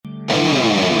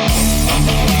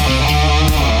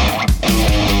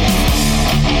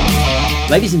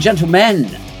Ladies and gentlemen,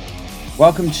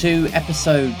 welcome to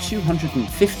episode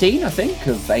 215, I think,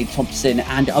 of Abe Thompson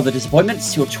and Other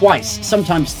Disappointments, your twice,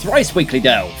 sometimes thrice weekly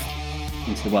delve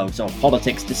into the worlds of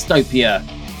politics, dystopia,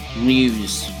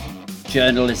 news,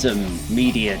 journalism,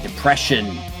 media, depression,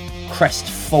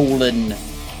 crestfallen,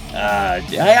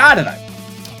 I don't know,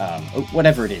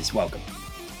 whatever it is, welcome.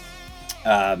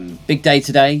 Big day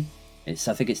today. I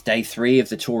think it's day 3 of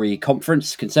the Tory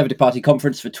conference, Conservative Party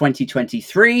conference for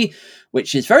 2023,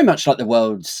 which is very much like the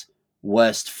world's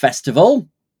worst festival.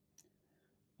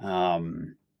 I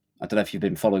don't know if you've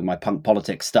been following my punk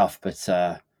politics stuff, but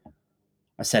I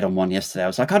said on one yesterday, I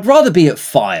was like, I'd rather be at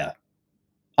Fire.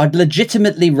 I'd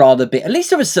legitimately rather be, at least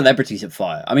there were celebrities at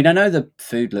Fire. I mean, I know the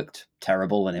food looked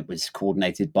terrible and it was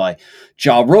coordinated by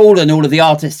Ja Rule and all of the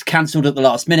artists cancelled at the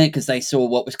last minute because they saw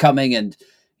what was coming and,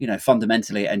 you know,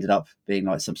 fundamentally it ended up being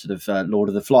like some sort of Lord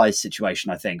of the Flies situation,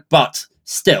 I think. But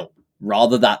still,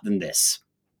 rather that than this.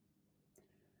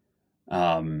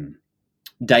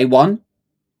 Day one,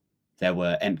 there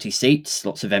were empty seats,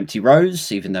 lots of empty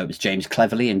rows, even though it was James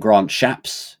Cleverly and Grant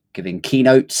Shapps giving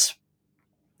keynotes.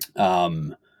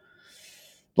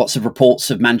 Lots of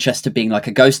reports of Manchester being like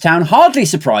a ghost town. Hardly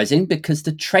surprising because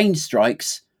the train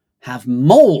strikes have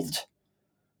mauled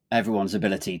everyone's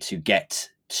ability to get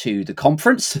to the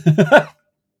conference.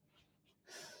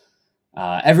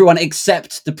 Everyone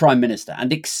except the Prime Minister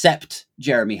and except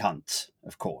Jeremy Hunt,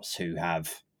 of course, who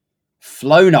have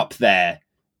flown up there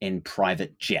in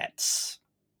private jets,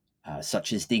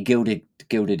 such as the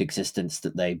gilded existence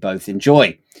that they both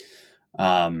enjoy.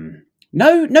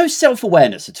 No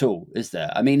self-awareness at all, is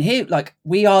there? I mean, here, like,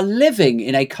 we are living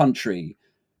in a country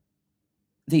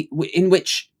in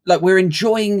which, like, we're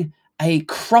enjoying a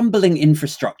crumbling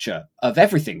infrastructure of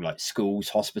everything, like schools,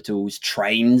 hospitals,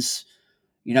 trains.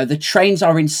 You know, the trains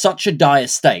are in such a dire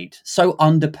state, so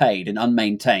underpaid and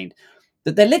unmaintained,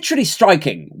 that they're literally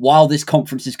striking while this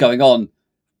conference is going on.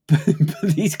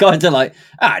 These guys are like,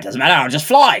 it doesn't matter, I'll just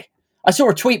fly. I saw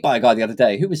a tweet by a guy the other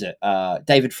day. Who was it?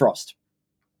 David Frost.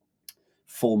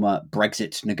 Former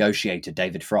Brexit negotiator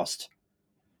David Frost.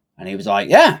 And he was like,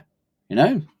 yeah, you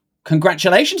know,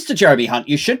 congratulations to Jeremy Hunt.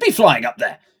 You should be flying up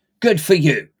there. Good for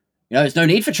you. You know, there's no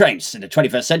need for trains in the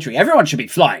 21st century. Everyone should be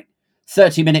flying.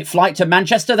 30-minute flight to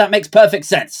Manchester, that makes perfect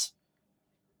sense.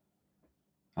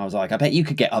 I was like, I bet you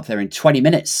could get up there in 20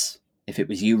 minutes if it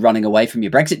was you running away from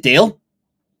your Brexit deal.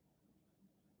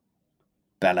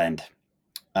 Bell end.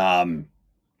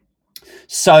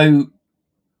 So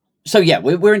yeah,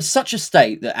 we're in such a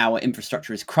state that our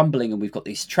infrastructure is crumbling and we've got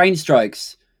these train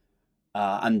strikes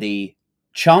and the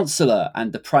Chancellor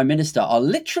and the Prime Minister are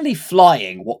literally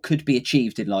flying what could be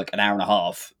achieved in like an hour and a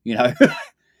half, you know.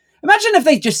 Imagine if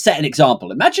they just set an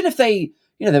example. Imagine if they,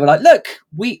 you know, they were like, look,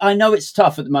 I know it's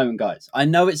tough at the moment, guys. I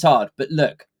know it's hard, but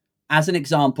look, as an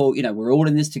example, you know, we're all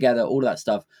in this together, all of that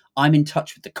stuff. I'm in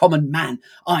touch with the common man.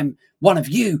 I'm one of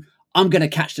you. I'm going to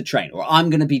catch the train or I'm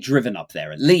going to be driven up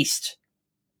there at least.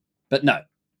 But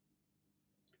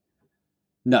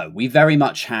no, we very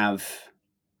much have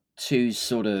two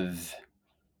sort of,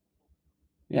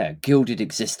 gilded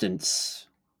existence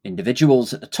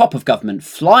individuals at the top of government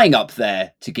flying up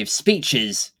there to give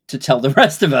speeches to tell the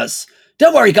rest of us,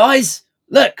 don't worry, guys,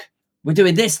 look, we're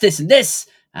doing this, this, and this,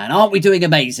 and aren't we doing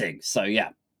amazing? So, yeah,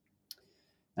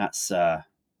 that's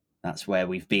where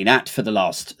we've been at for the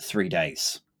last 3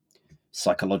 days,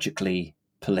 psychologically,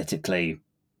 politically.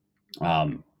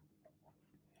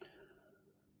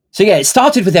 So yeah, it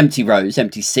started with empty rows,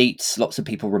 empty seats, lots of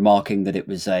people remarking that it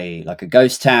was like a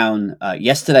ghost town.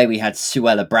 Yesterday we had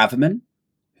Suella Braverman,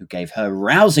 who gave her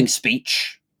rousing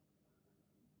speech.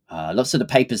 Lots of the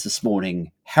papers this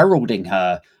morning heralding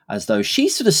her as though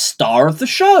she's sort of star of the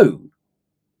show.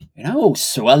 You know,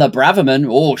 Suella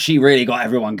Braverman, she really got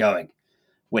everyone going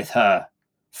with her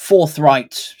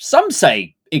forthright, some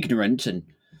say ignorant and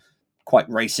quite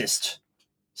racist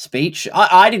speech.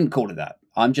 I didn't call it that.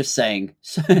 I'm just saying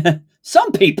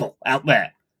some people out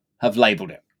there have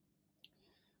labelled it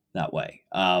that way.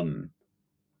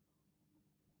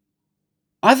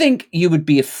 I think you would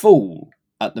be a fool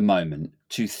at the moment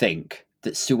to think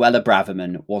that Suella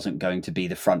Braverman wasn't going to be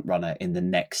the front runner in the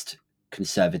next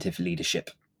Conservative leadership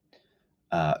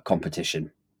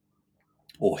competition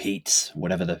or heats,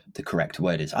 whatever the correct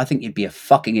word is. I think you'd be a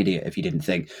fucking idiot if you didn't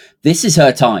think this is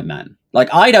her time, man. Like,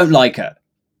 I don't like her.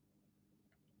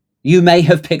 You may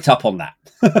have picked up on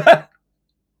that.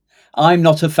 I'm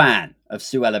not a fan of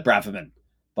Suella Braverman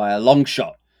by a long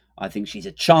shot. I think she's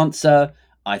a chancer.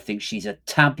 I think she's a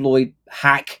tabloid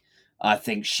hack. I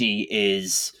think she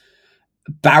is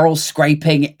barrel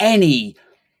scraping any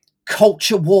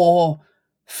culture war,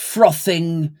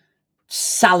 frothing,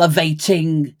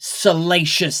 salivating,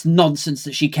 salacious nonsense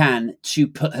that she can to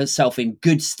put herself in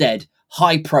good stead,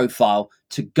 high profile,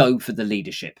 to go for the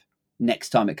leadership next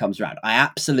time it comes around. I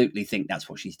absolutely think that's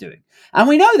what she's doing. And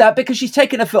we know that because she's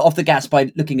taken her foot off the gas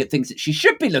by looking at things that she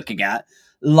should be looking at,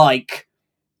 like,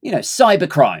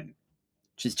 cybercrime,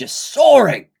 which is just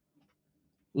soaring.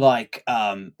 Like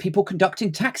people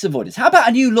conducting tax avoidance. How about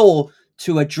a new law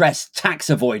to address tax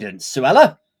avoidance,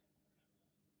 Suella?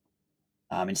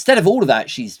 Instead of all of that,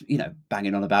 she's,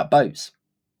 banging on about bows.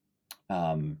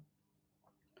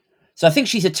 So I think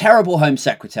she's a terrible Home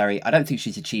Secretary. I don't think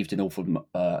she's achieved an awful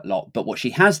lot. But what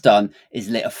she has done is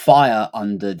lit a fire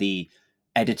under the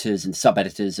editors and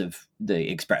sub-editors of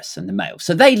the Express and the Mail.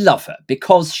 So they love her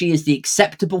because she is the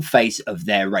acceptable face of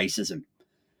their racism.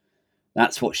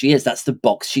 That's what she is. That's the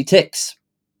box she ticks.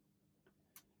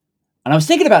 And I was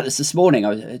thinking about this morning.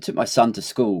 I took my son to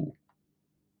school.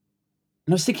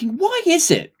 And I was thinking, why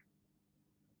is it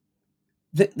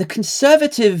that the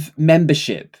Conservative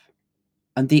membership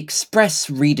and the Express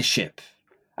readership,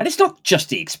 and it's not just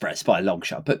the Express by a long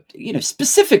shot, but,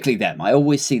 specifically them, I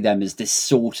always see them as this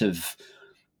sort of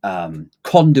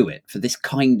conduit for this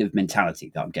kind of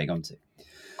mentality that I'm getting onto.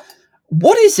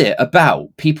 What is it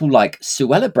about people like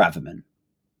Suella Braverman,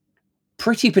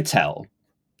 Priti Patel,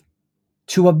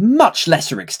 to a much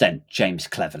lesser extent, James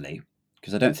Cleverly,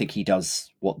 because I don't think he does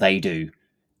what they do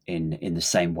in the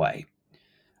same way.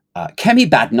 Kemi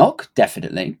Badenoch,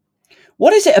 definitely.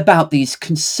 What is it about these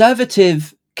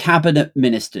Conservative cabinet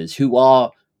ministers who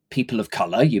are people of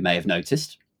colour, you may have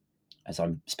noticed, as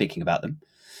I'm speaking about them?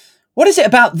 What is it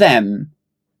about them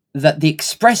that the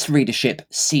Express readership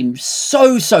seems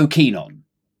so keen on?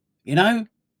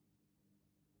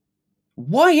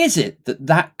 Why is it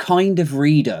that kind of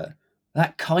reader,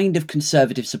 that kind of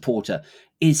Conservative supporter,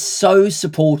 is so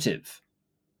supportive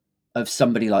of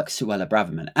somebody like Suella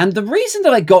Braverman? And the reason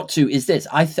that I got to is this.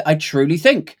 I truly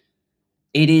think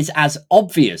it is as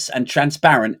obvious and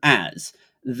transparent as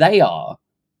they are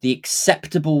the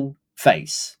acceptable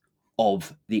face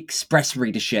of the Express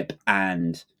readership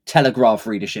and Telegraph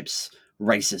readership's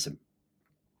racism.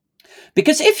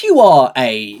 Because if you are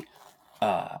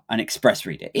an Express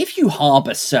reader, if you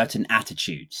harbour certain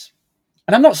attitudes,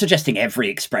 and I'm not suggesting every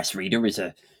Express reader is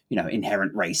a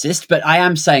inherent racist, but I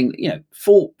am saying,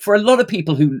 for a lot of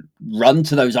people who run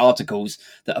to those articles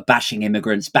that are bashing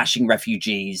immigrants, bashing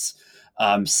refugees,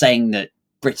 saying that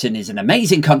Britain is an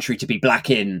amazing country to be black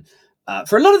in,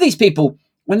 for a lot of these people,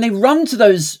 when they run to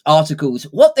those articles,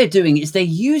 what they're doing is they're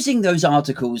using those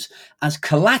articles as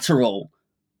collateral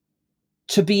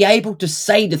to be able to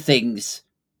say the things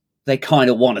they kind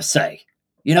of want to say.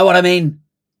 You know what I mean?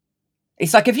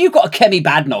 It's like if you've got a Kemi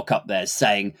Badenoch up there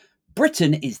saying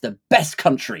Britain is the best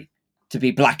country to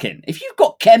be black in. If you've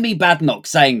got Kemi Badenoch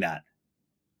saying that,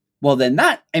 well, then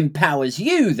that empowers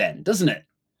you then, doesn't it?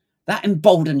 That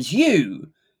emboldens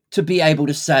you to be able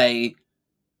to say,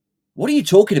 what are you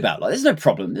talking about? Like, there's no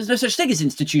problem. There's no such thing as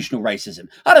institutional racism.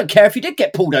 I don't care if you did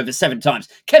get pulled over 7 times.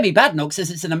 Kemi Badenoch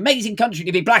says it's an amazing country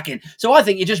to be black in. So I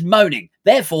think you're just moaning.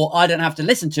 Therefore, I don't have to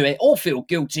listen to it or feel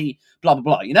guilty, blah,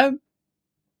 blah, blah,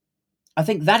 I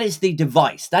think that is the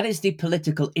device. That is the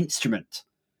political instrument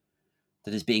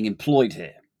that is being employed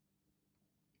here.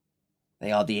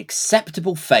 They are the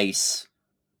acceptable face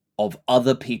of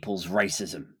other people's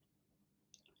racism.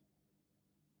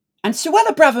 And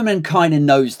Suella Braverman kind of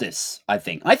knows this, I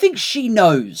think. I think she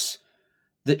knows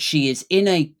that she is in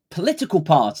a political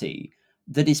party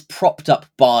that is propped up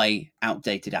by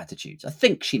outdated attitudes. I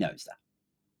think she knows that.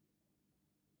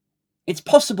 It's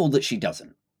possible that she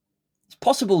doesn't. It's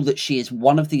possible that she is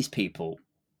one of these people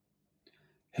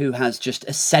who has just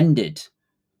ascended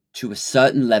to a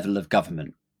certain level of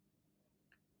government,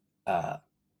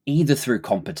 either through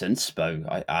competence, but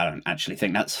I don't actually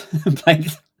think that's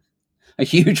played a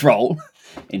huge role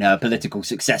in her political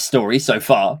success story so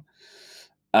far.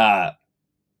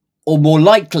 Or more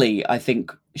likely, I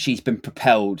think she's been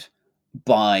propelled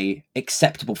by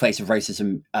acceptable face of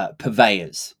racism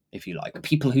purveyors, if you like,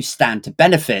 people who stand to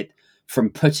benefit from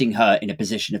putting her in a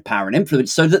position of power and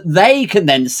influence so that they can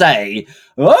then say,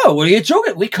 oh, what are you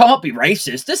talking? We can't be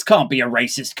racist. This can't be a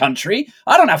racist country.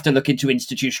 I don't have to look into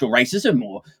institutional racism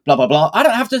or blah, blah, blah. I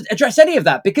don't have to address any of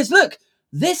that because look,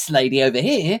 this lady over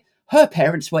here, her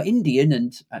parents were Indian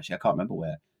and actually, I can't remember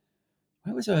where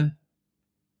was her?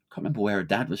 I can't remember where her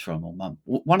dad was from or mum.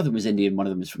 One of them was Indian, one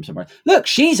of them was from somewhere. Look,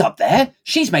 she's up there.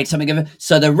 She's made something of it.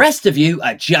 So the rest of you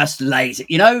are just lazy.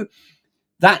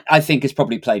 That, I think, has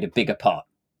probably played a bigger part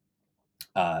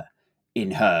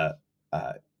in her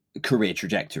career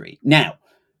trajectory. Now,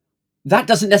 that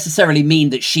doesn't necessarily mean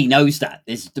that she knows that,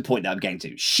 is the point that I'm getting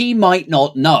to. She might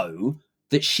not know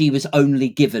that she was only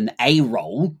given a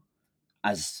role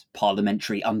as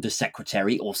parliamentary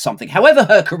undersecretary or something. However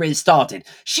her career started,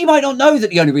 she might not know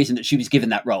that the only reason that she was given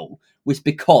that role was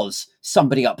because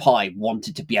somebody up high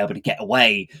wanted to be able to get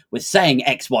away with saying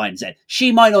X, Y, and Z.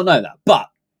 She might not know that, but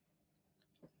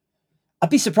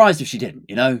I'd be surprised if she didn't,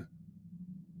 you know?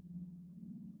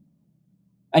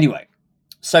 Anyway,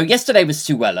 so yesterday was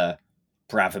Suella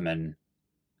Braverman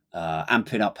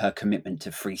amping up her commitment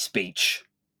to free speech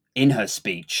in her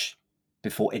speech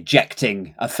before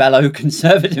ejecting a fellow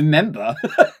Conservative member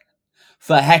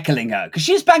for heckling her. Because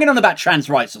she was banging on about trans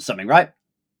rights or something, right?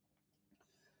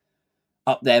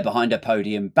 Up there behind her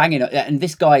podium, banging. And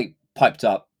this guy piped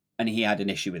up and he had an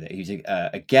issue with it. He's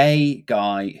a gay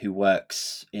guy who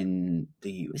works in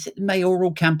the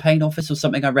mayoral campaign office or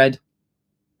something, I read.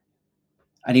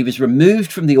 And he was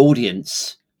removed from the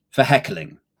audience for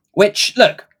heckling. Which,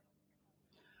 look,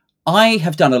 I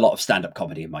have done a lot of stand-up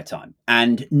comedy in my time.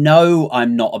 And no,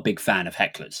 I'm not a big fan of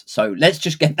hecklers. So let's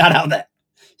just get that out there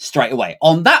straight away.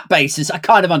 On that basis, I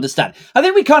kind of understand. I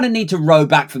think we kind of need to row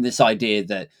back from this idea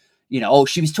that, you know, oh,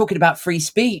 she was talking about free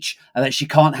speech and that she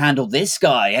can't handle this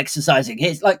guy exercising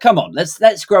his. Like, come on,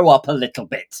 let's grow up a little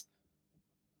bit.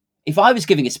 If I was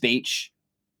giving a speech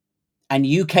and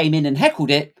you came in and heckled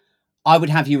it, I would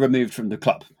have you removed from the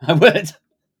club. I would.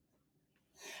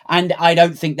 And I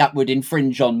don't think that would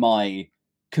infringe on my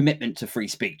commitment to free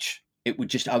speech. I would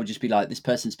just be like, this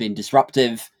person's being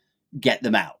disruptive. Get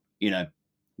them out. You know,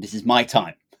 this is my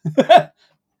time.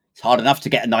 It's hard enough to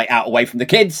get a night out away from the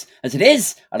kids as it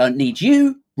is. I don't need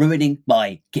you ruining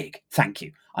my gig. Thank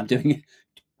you. I'm doing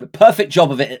a perfect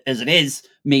job of it as it is,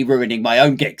 me ruining my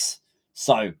own gigs.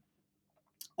 So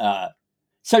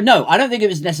no, I don't think it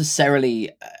was necessarily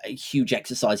a huge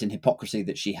exercise in hypocrisy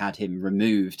that she had him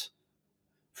removed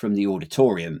from the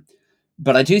auditorium.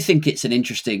 But I do think it's an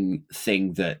interesting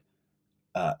thing that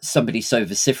somebody so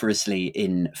vociferously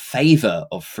in favour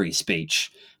of free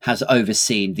speech has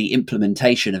overseen the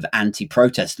implementation of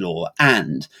anti-protest law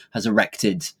and has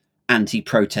erected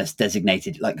anti-protest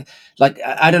designated, like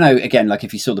I don't know, again, like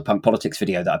if you saw the Punk Politics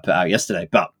video that I put out yesterday,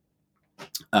 but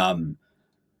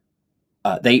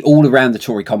they all around the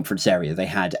Tory conference area, they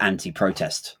had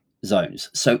anti-protest zones.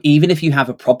 So even if you have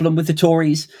a problem with the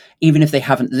Tories, even if they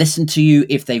haven't listened to you,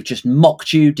 if they've just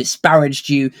mocked you, disparaged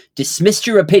you, dismissed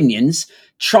your opinions,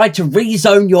 tried to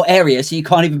rezone your area so you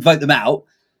can't even vote them out,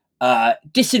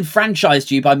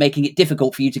 disenfranchised you by making it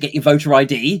difficult for you to get your voter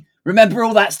ID, remember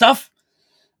all that stuff?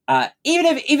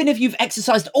 Even if you've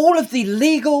exercised all of the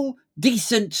legal,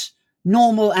 decent,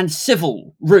 normal and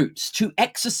civil routes to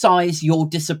exercise your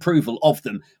disapproval of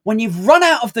them, when you've run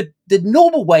out of the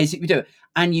normal ways that you do it,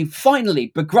 and you finally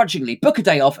begrudgingly book a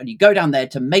day off and you go down there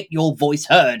to make your voice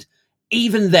heard,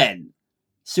 even then,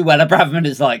 Suella Braverman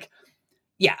is like,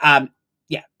 I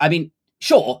mean,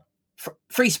 sure,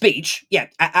 free speech, yeah,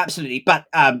 absolutely, but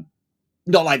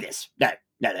not like this. No.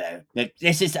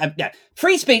 This is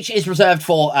free speech is reserved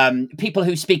for people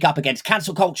who speak up against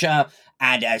cancel culture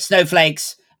and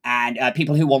snowflakes and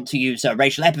people who want to use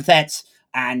racial epithets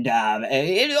and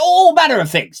all manner of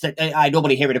things that I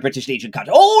normally hear in a British Legion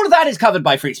country. All of that is covered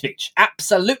by free speech.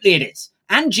 Absolutely, it is,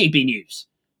 and GB News.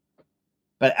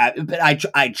 But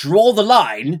I draw the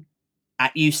line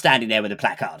at you standing there with a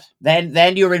placard.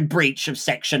 Then you're in breach of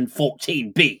Section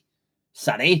 14B,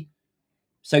 Sonny.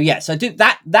 So yes, I do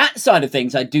that side of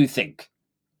things. I do think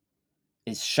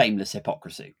is shameless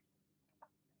hypocrisy.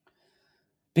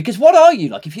 Because what are you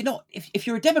like if you're not if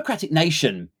you're a democratic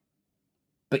nation,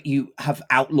 but you have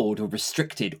outlawed or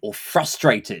restricted or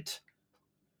frustrated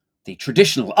the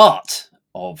traditional art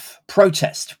of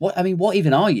protest? What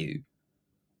even are you?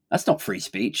 That's not free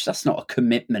speech. That's not a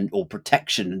commitment or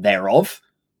protection thereof,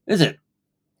 is it?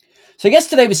 So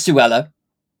yesterday was Suella.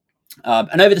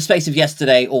 And over the space of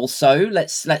yesterday also,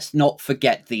 let's not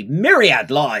forget the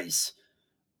myriad lies.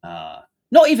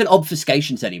 Not even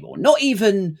obfuscations anymore. Not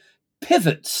even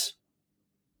pivots,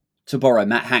 to borrow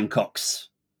Matt Hancock's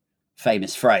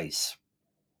famous phrase.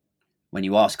 When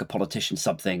you ask a politician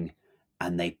something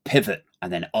and they pivot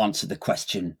and then answer the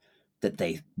question that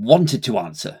they wanted to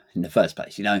answer in the first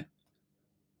place, you know?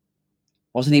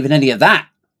 Wasn't even any of that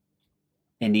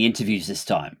in the interviews this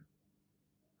time.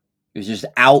 It was just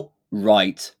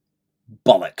outright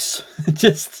bollocks.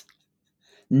 Just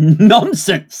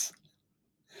nonsense.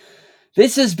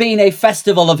 This has been a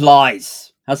festival of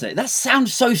lies, hasn't it? That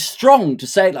sounds so strong to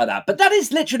say it like that, but that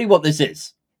is literally what this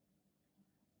is.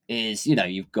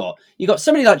 You've got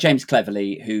somebody like James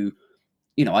Cleverly who,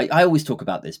 I always talk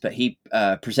about this, but he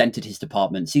presented his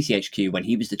department, CCHQ, when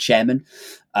he was the chairman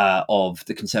of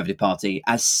the Conservative Party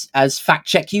as Fact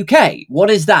Check UK. What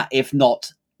is that if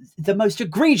not the most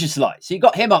egregious lie? So you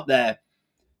got him up there,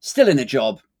 still in a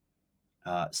job,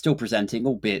 still presenting,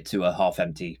 albeit to a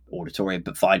half-empty auditorium,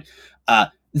 but fine.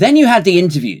 Then you had the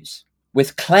interviews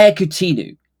with Claire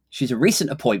Coutinho. She's a recent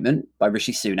appointment by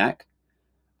Rishi Sunak.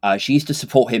 She used to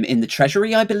support him in the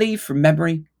Treasury, I believe, from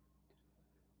memory.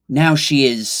 Now she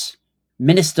is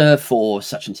minister for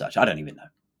such and such. I don't even know.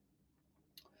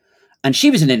 And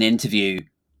she was in an interview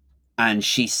and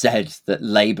she said that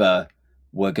Labour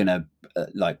were going to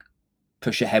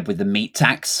push ahead with the meat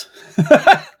tax.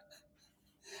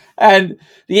 And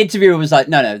the interviewer was like,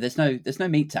 no, there's no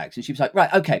meat tax. And she was like,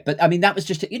 right, okay. But I mean, that was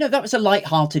just, that was a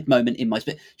light-hearted moment in my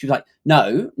spirit. She was like,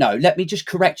 no, let me just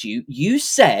correct you. You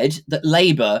said that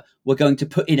Labour were going to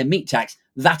put in a meat tax.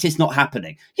 That is not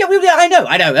happening. Yeah, I know.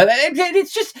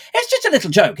 It's just a little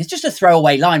joke. It's just a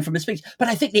throwaway line from a speech. But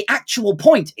I think the actual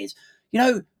point is,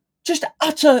 just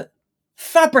utter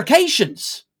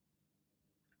fabrications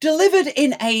delivered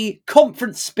in a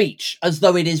conference speech as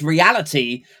though it is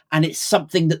reality and it's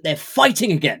something that they're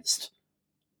fighting against.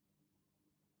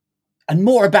 And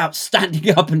more about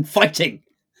standing up and fighting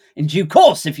in due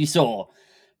course if you saw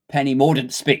Penny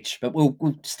Mordaunt's speech. But we'll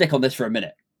stick on this for a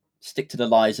minute. Stick to the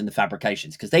lies and the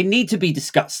fabrications because they need to be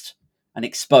discussed and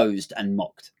exposed and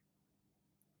mocked.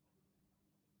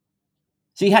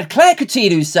 So you had Claire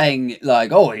Coutinho saying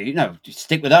like, oh,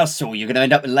 stick with us or you're going to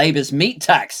end up with Labour's meat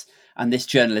tax. And this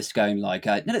journalist going like,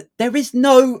 no, there is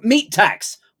no meat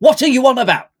tax. What are you on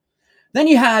about? Then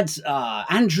you had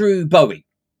Andrew Bowie,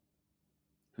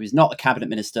 who is not a cabinet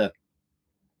minister.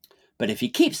 But if he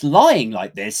keeps lying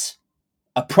like this,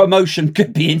 a promotion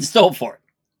could be in store for him.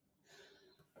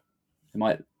 You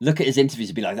might look at his interviews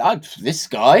and be like, this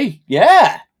guy,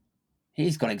 yeah,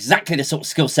 he's got exactly the sort of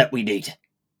skill set we need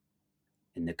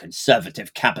in the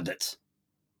Conservative cabinet.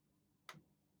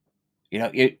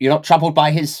 You're not troubled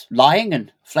by his lying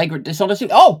and flagrant dishonesty?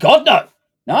 Oh, God, no.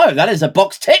 No, that is a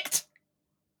box ticked.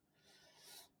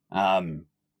 So,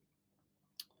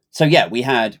 yeah, we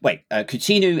had,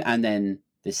 Coutinho and then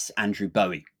this Andrew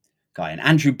Bowie guy. And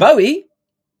Andrew Bowie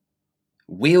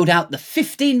wheeled out the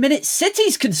 15-minute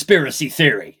cities conspiracy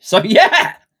theory. So,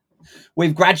 yeah,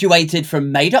 we've graduated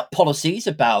from made-up policies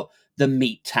about the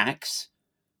meat tax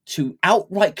to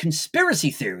outright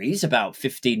conspiracy theories about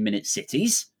 15-minute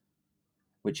cities.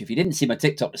 Which, if you didn't see my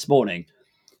TikTok this morning,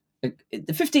 the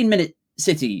 15-minute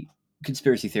city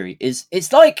conspiracy theory it's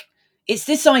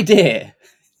this idea.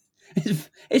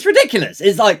 It's ridiculous.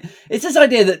 It's this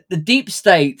idea that the deep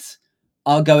state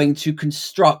are going to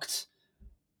construct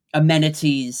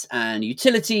amenities and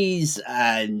utilities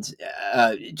and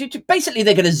basically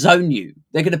they're going to zone you.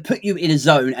 They're going to put you in a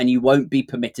zone and you won't be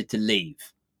permitted to leave.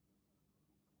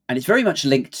 And it's very much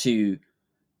linked to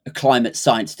a climate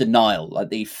science denial. Like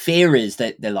the fear is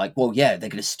that they're like, well, yeah, they're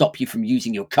going to stop you from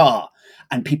using your car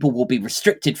and people will be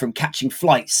restricted from catching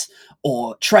flights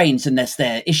or trains unless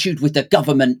they're issued with the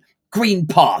government green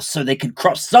pass so they can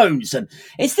cross zones. And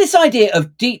it's this idea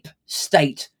of deep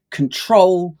state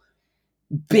control,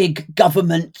 big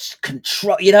government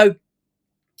control,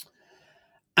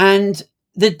 and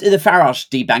the Farage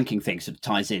debanking thing sort of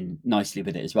ties in nicely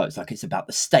with it as well. It's like it's about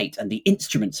the state and the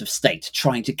instruments of state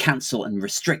trying to cancel and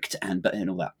restrict and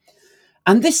all that.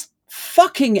 And this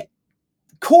fucking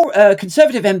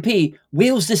Conservative MP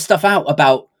wheels this stuff out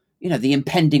about, the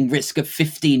impending risk of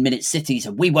 15-minute cities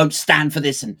and we won't stand for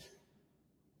this. And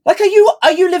like, are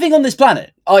you living on this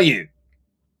planet? Are you,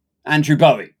 Andrew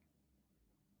Bowie?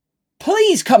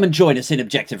 Please come and join us in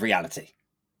objective reality.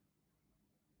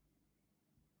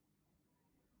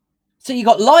 So you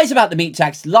got lies about the meat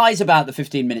tax, lies about the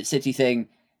 15-minute city thing.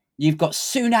 You've got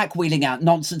Sunak wheeling out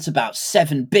nonsense about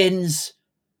 7 bins.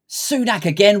 Sunak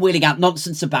again wheeling out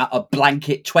nonsense about a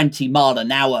blanket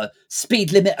 20-mile-an-hour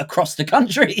speed limit across the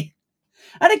country.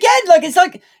 And again,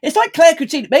 it's like Claire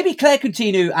Coutinho. Maybe Claire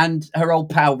Coutinho and her old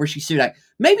pal Rishi Sunak,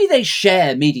 maybe they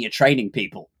share media training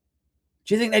people.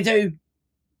 Do you think they do?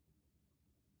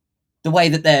 The way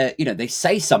that they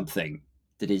say something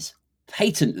that is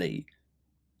patently,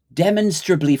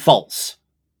 demonstrably false.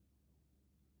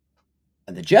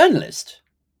 And the journalist,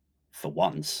 for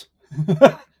once,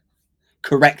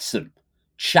 corrects them,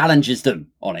 challenges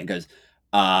them on it, and goes,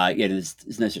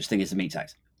 there's no such thing as a meat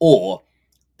tax. Or,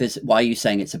 why are you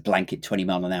saying it's a blanket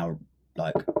 20-mile-an-hour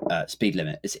speed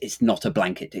limit? It's not a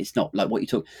blanket. It's not like what you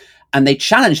talk. And they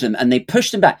challenge them and they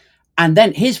push them back. And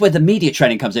then here's where the media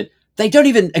training comes in. They don't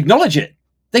even acknowledge it.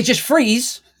 They just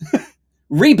freeze,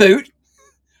 reboot,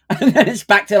 And then it's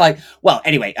back to like, well,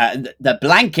 anyway, the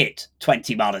blanket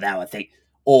 20 mile an hour thing.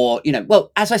 Or,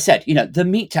 well, as I said, the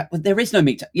meat tap, there is no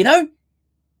meat tap,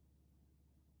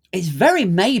 It's very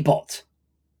Maybot,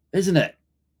 isn't it?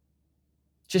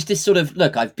 Just this sort of,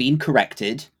 look, I've been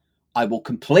corrected. I will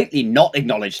completely not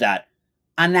acknowledge that.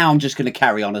 And now I'm just going to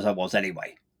carry on as I was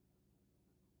anyway.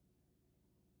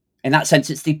 In that sense,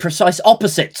 it's the precise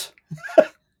opposite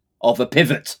of a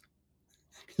pivot.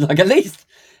 Like at least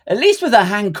with a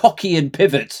Hancockian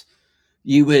pivot,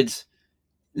 you would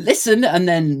listen and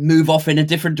then move off in a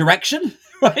different direction,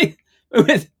 right?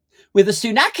 With a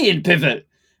Sunakian pivot,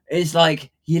 it's like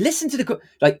you listen to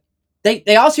they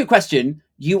ask you a question,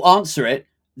 you answer it,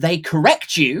 they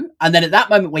correct you, and then at that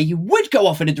moment where you would go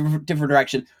off in a different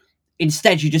direction,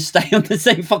 instead you just stay on the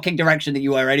same fucking direction that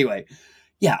you were anyway.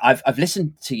 Yeah, I've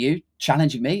listened to you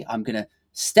challenging me. I'm gonna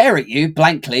stare at you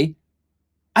blankly,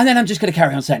 and then I'm just gonna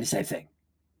carry on saying the same thing.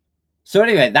 So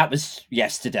anyway, that was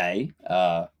yesterday.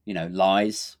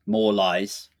 Lies, more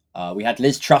lies. We had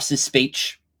Liz Truss's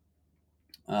speech.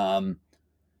 Apparently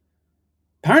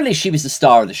she was the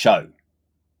star of the show.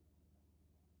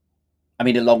 I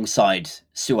mean, alongside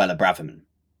Suella Braverman.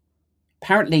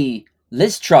 Apparently,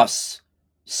 Liz Truss,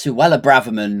 Suella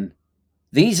Braverman,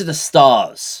 these are the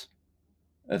stars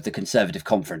of the Conservative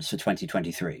Conference for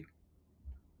 2023.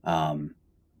 I mean,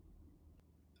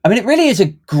 it really is a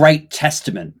great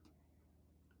testament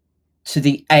to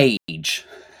the age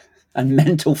and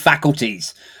mental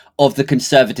faculties of the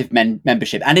Conservative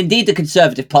membership, and indeed the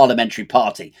Conservative Parliamentary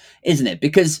Party, isn't it?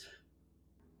 Because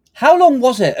how long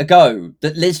was it ago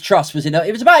that Liz Truss was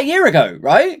it was about a year ago,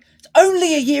 right? It's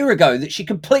only a year ago that she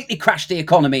completely crashed the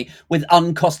economy with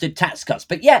uncosted tax cuts.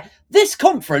 But yeah, this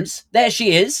conference, there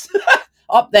she is,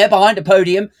 up there behind a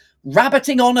podium,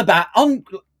 rabbiting on about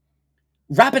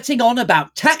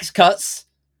tax cuts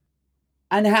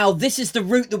and how this is the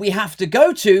route that we have to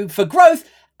go to for growth.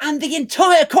 And the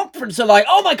entire conference are like,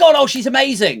 oh my God, oh, she's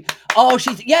amazing. Oh,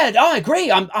 I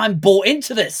agree. I'm bought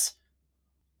into this.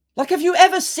 Like, have you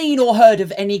ever seen or heard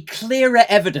of any clearer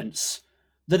evidence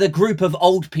that a group of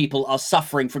old people are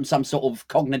suffering from some sort of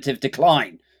cognitive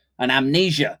decline and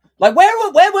amnesia? Like,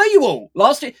 where were you all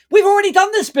last year? We've already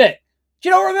done this bit. Do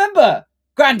you not remember?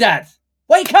 Grandad,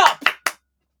 wake up.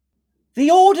 The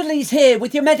orderly's here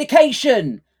with your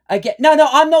medication. Again. No,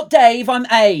 I'm not Dave. I'm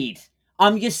Aid.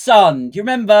 I'm your son. Do you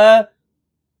remember?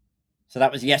 So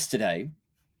that was yesterday.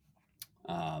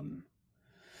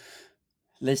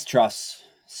 Liz Truss,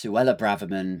 Suella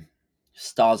Braverman,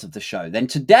 stars of the show. Then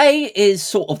today is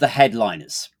sort of the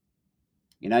headliners.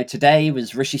 Today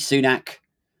was Rishi Sunak,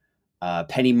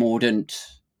 Penny Mordaunt.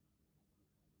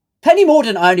 Penny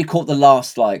Mordaunt, I only caught the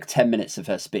last 10 minutes of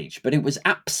her speech, but it was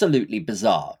absolutely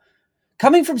bizarre.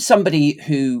 Coming from somebody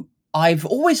who I've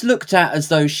always looked at as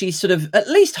though she's sort of at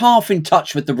least half in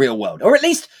touch with the real world, or at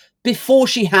least before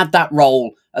she had that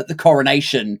role at the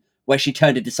coronation where she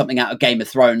turned into something out of Game of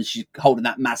Thrones, she's holding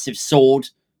that massive sword.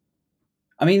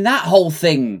 I mean, that whole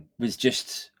thing was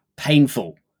just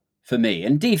painful for me.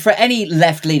 Indeed, for any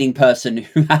left-leaning person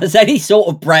who has any sort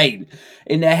of brain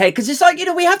in their head. Because it's like,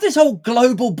 we have this whole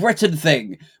global Britain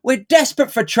thing. We're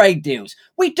desperate for trade deals.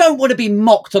 We don't want to be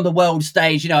mocked on the world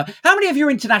stage. How many of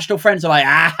your international friends are like,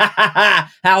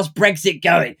 how's Brexit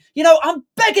going? I'm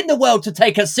begging the world to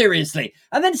take us seriously.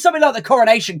 And then something like the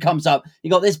coronation comes up.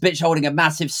 You got this bitch holding a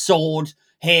massive sword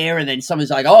here. And then someone's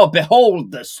like, oh,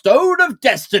 behold, the stone of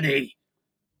destiny.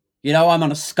 I'm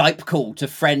on a Skype call to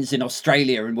friends in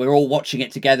Australia and we're all watching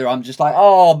it together. I'm just like,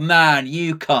 oh man,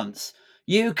 you cunts.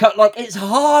 It's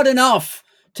hard enough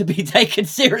to be taken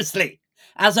seriously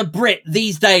as a Brit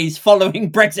these days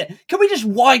following Brexit. Can we just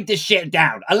wind this shit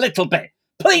down a little bit?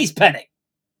 Please, Penny.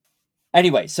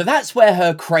 Anyway, so that's where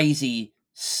her crazy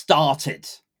started,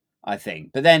 I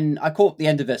think. But then I caught the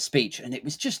end of her speech and it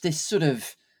was just this sort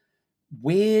of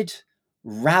weird,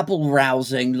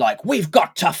 rabble-rousing, we've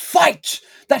got to fight.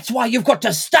 That's why you've got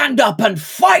to stand up and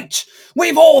fight.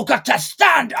 We've all got to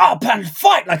stand up and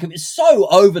fight. It was so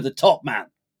over the top, man.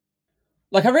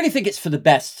 I really think it's for the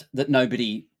best that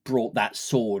nobody brought that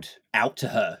sword out to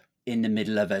her in the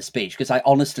middle of her speech, because I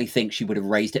honestly think she would have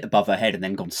raised it above her head and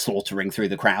then gone slaughtering through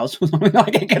the crowds.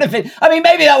 It could have been,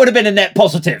 maybe that would have been a net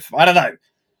positive. I don't know.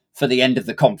 For the end of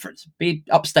the conference. Be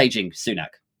upstaging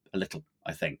Sunak a little,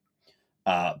 I think.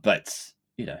 But,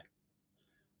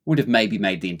 would have maybe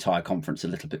made the entire conference a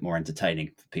little bit more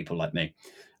entertaining for people like me.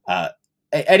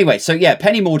 Anyway, so yeah,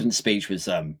 Penny Mordaunt's speech was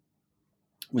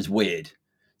weird.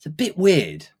 It's a bit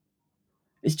weird.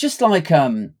 It's just like,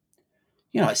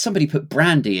 somebody put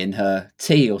brandy in her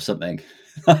tea or something.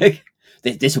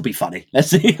 This will be funny. Let's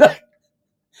see.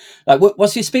 Like,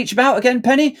 what's your speech about again,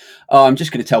 Penny? Oh, I'm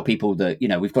just going to tell people that,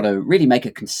 we've got to really make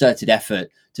a concerted effort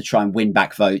to try and win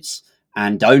back votes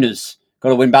and donors. Got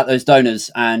to win back those donors.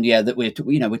 And yeah, that we're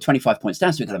 25 points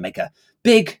down. So we've got to make a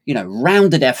big,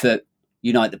 rounded effort,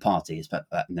 unite the parties. But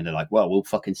and then they're like, well, we'll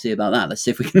fucking see about that. Let's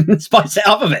see if we can spice it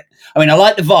up a bit. I mean, I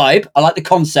like the vibe. I like the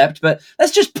concept, but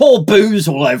let's just pour booze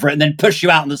all over it and then push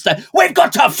you out on the stage. We've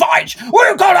got to fight.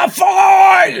 We've got to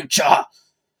fight.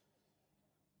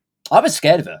 I was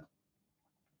scared of her.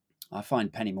 I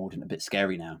find Penny Mordaunt a bit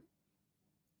scary now.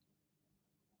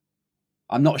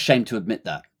 I'm not ashamed to admit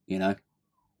that,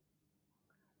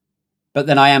 But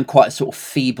then I am quite a sort of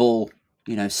feeble,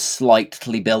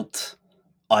 slightly built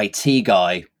IT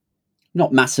guy.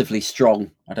 Not massively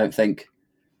strong, I don't think.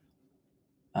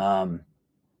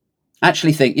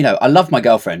 Actually think, I love my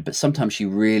girlfriend, but sometimes she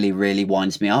really, really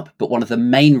winds me up. But one of the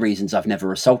main reasons I've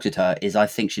never assaulted her is I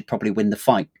think she'd probably win the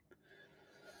fight.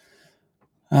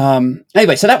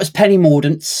 Anyway, so that was Penny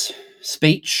Mordaunt's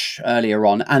speech earlier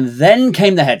on, and then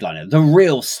came the headliner, the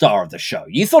real star of the show.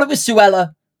 You thought it was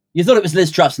Suella? You thought it was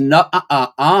Liz Truss? No,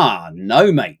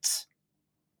 no, mate.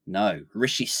 No,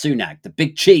 Rishi Sunak, the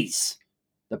big cheese,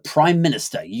 the Prime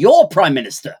Minister, your Prime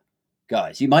Minister.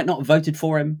 Guys, you might not have voted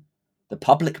for him. The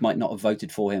public might not have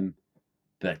voted for him.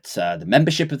 But the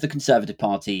membership of the Conservative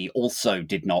Party also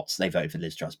did not. They voted for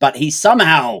Liz Truss. But he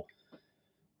somehow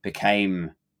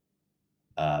became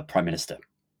Prime Minister.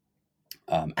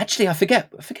 Actually, I forget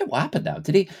what happened now.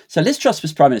 Did he? So Liz Truss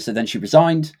was Prime Minister, then she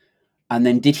resigned, and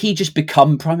then did he just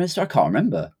become Prime Minister? I can't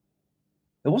remember.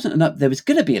 There wasn't enough. There was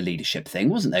going to be a leadership thing,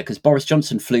 wasn't there? Because Boris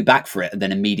Johnson flew back for it, and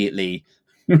then immediately,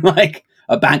 like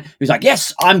he was like,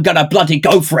 "Yes, I'm gonna bloody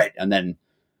go for it," and then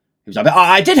he was like,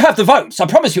 "I did have the votes. I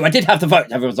promise you, I did have the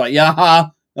votes." Everyone's like, "Yeah,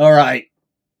 all right."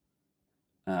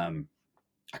 I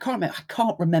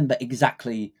can't remember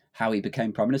exactly how he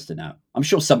became Prime Minister now. I'm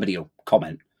sure somebody will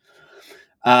comment.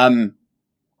 So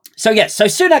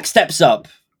Sunak steps up,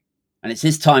 and it's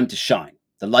his time to shine.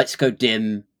 The lights go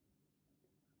dim.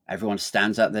 Everyone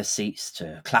stands out their seats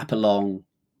to clap along.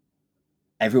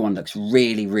 Everyone looks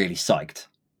really, really psyched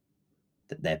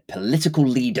that their political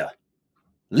leader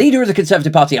of the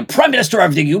Conservative Party and Prime Minister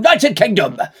of the United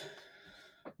Kingdom,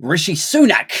 Rishi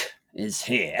Sunak, is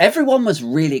here. Everyone was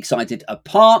really excited,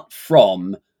 apart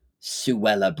from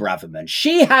Suella Braverman.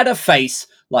 She had a face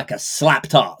like a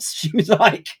slapped ass. She was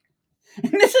like,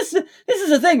 this is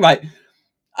the thing, right?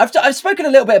 I've spoken a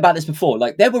little bit about this before.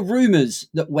 Like, there were rumours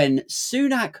that when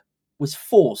Sunak was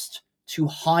forced to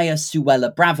hire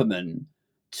Suella Braverman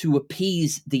to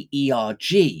appease the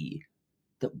ERG,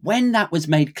 that when that was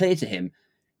made clear to him,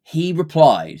 his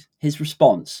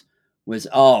response was,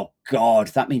 "Oh God,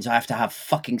 that means I have to have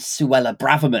fucking Suella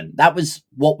Braverman." That was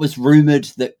what was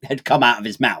rumoured that had come out of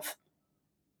his mouth.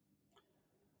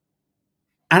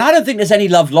 And I don't think there's any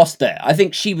love lost there. I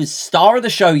think she was star of the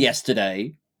show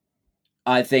yesterday.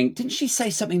 I think, didn't she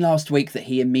say something last week that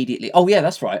he immediately... Oh, yeah,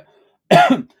 that's right.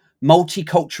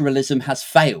 Multiculturalism has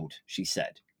failed, she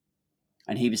said.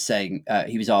 And he was saying,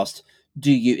 he was asked,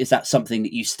 is that something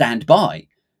that you stand by?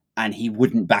 And he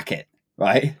wouldn't back it,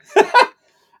 right?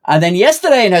 And then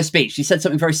yesterday in her speech, she said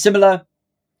something very similar.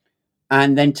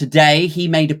 And then today he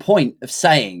made a point of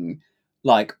saying,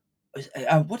 like,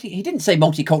 he didn't say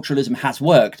multiculturalism has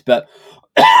worked, but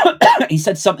he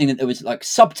said something that there was like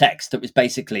subtext that was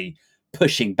basically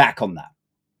pushing back on that.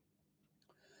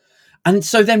 And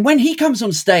so then when he comes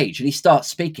on stage and he starts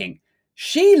speaking,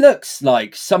 she looks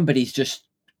like somebody's just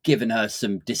given her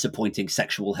some disappointing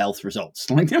sexual health results.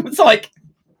 Like, it was like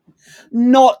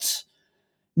not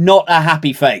a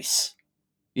happy face,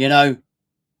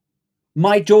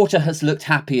 My daughter has looked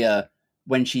happier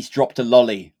when she's dropped a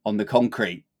lolly on the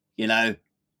concrete,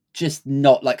 just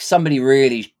not like somebody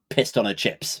really pissed on her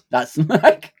chips. That's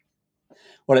like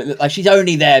what it looked like. She's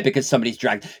only there because somebody's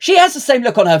dragged. She has the same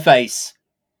look on her face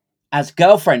as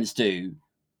girlfriends do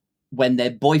when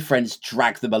their boyfriends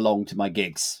drag them along to my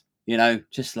gigs.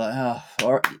 Just like, oh,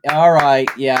 all right,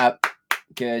 yeah,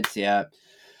 good, yeah.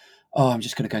 Oh, I'm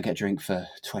just going to go get a drink for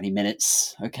 20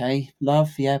 minutes. Okay,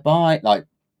 love, yeah, bye. Like,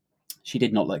 she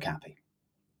did not look happy.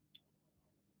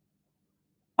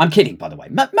 I'm kidding, by the way.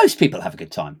 Most people have a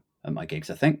good time at my gigs,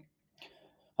 I think.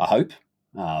 I hope.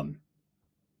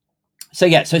 So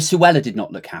Suella did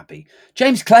not look happy.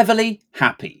 James Cleverly,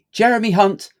 happy. Jeremy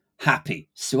Hunt, happy.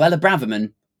 Suella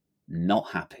Braverman, not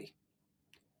happy.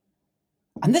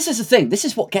 And this is the thing. This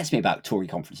is what gets me about Tory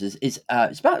conferences. It's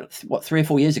about, 3 or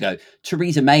 4 years ago,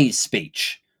 Theresa May's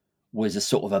speech was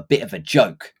a bit of a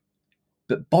joke.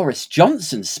 But Boris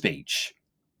Johnson's speech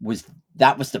was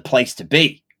the place to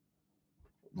be.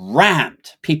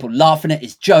 rammed. People laughing at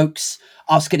his jokes,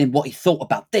 asking him what he thought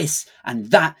about this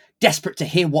and that, desperate to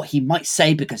hear what he might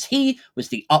say because he was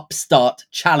the upstart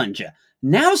challenger.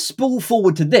 Now spool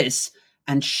forward to this,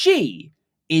 and she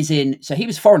is in, so he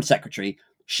was foreign secretary,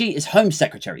 she is home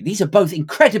secretary. These are both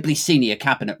incredibly senior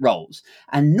cabinet roles.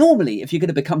 And normally, if you're going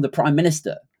to become the prime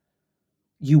minister,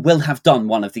 you will have done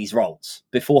one of these roles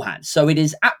beforehand. So it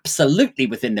is absolutely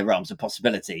within the realms of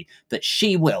possibility that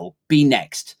she will be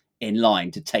next in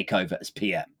line to take over as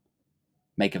PM.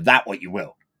 Make of that what you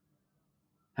will.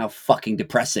 How fucking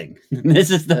depressing.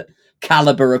 This is the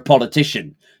caliber of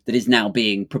politician that is now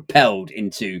being propelled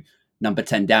into number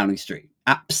 10 Downing Street.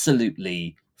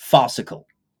 Absolutely farcical.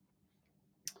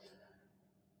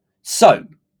 So,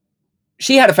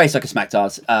 she had a face like a smack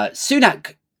does.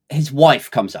 Sunak, his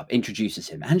wife, comes up, introduces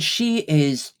him, and she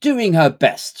is doing her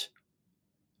best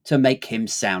to make him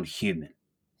sound human.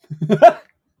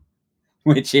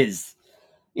 Which is,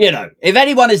 you know, if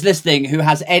anyone is listening who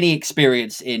has any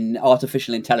experience in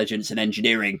artificial intelligence and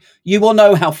engineering, you will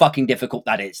know how fucking difficult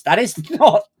that is. That is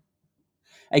not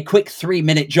a quick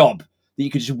 3-minute job that you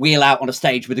could just wheel out on a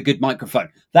stage with a good microphone.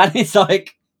 That is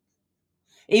like,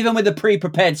 even with a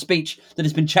pre-prepared speech that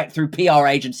has been checked through PR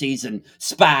agencies and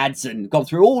SPADs and gone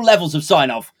through all levels of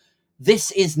sign-off,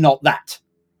 this is not that.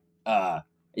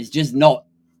 It's just not,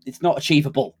 it's not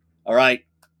achievable, all right?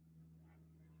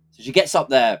 So she gets up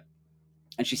there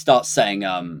and she starts saying,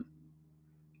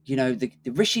 you know, the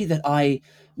Rishi that I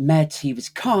met, he was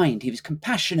kind, he was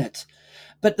compassionate.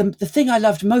 But the thing I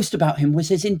loved most about him was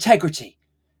his integrity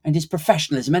and his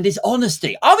professionalism and his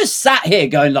honesty. I was sat here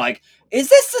going like, is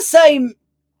this the same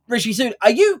Rishi Sunak?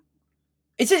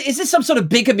 Is this some sort of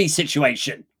bigamy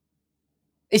situation?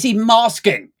 Is he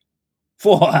masking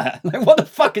for her? Like, what the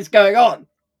fuck is going on?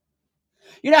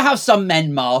 You know how some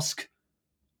men mask,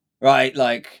 right?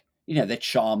 Like, you know, they're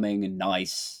charming and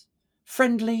nice,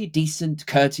 friendly, decent,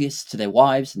 courteous to their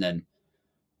wives. And then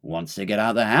once they get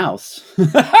out of the house,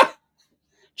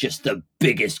 just the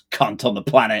biggest cunt on the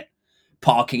planet,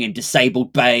 parking in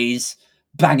disabled bays,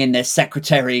 banging their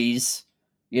secretaries,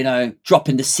 you know,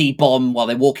 dropping the C-bomb while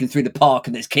they're walking through the park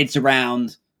and there's kids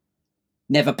around,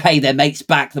 never pay their mates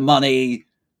back the money.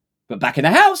 But back in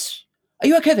the house, are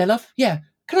you okay there, love? Yeah.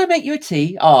 Can I make you a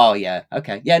tea? Oh, yeah.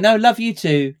 Okay. Yeah, no, love you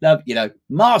too. Love, you know,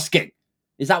 masking.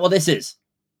 Is that what this is?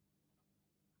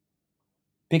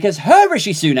 Because her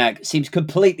Rishi Sunak seems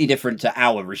completely different to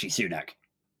our Rishi Sunak.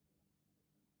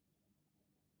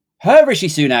 Her Rishi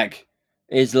Sunak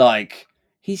is like,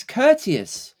 he's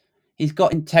courteous, he's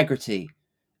got integrity,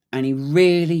 and he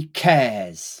really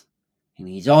cares, and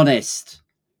he's honest,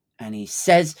 and he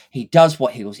says he does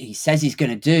what he says he's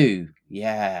going to do.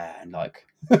 Yeah, and like,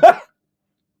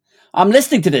 I'm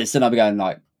listening to this and I'm going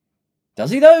like,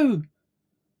 does he though?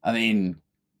 I mean,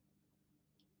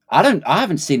 I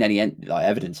haven't seen any like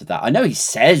evidence of that. I know he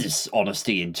says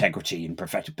honesty, integrity, and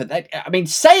perfection, but I mean,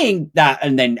 saying that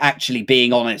and then actually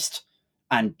being honest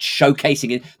and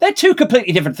showcasing it, they're two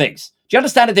completely different things. Do you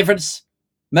understand the difference?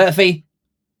 Murphy?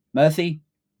 I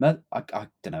don't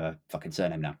know her fucking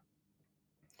surname now.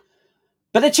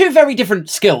 But they're two very different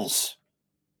skills.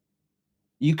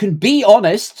 You can be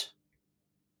honest,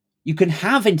 you can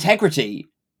have integrity,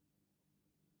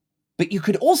 but you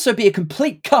could also be a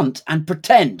complete cunt and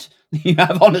pretend you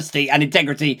have honesty and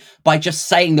integrity by just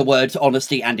saying the words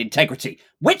honesty and integrity.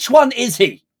 Which one is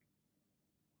he?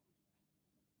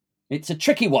 It's a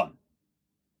tricky one.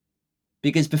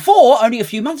 Because before, only a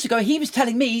few months ago, he was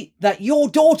telling me that your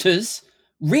daughters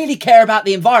really care about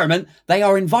the environment. They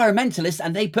are environmentalists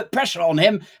and they put pressure on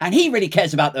him and he really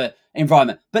cares about the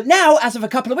environment. But now, as of a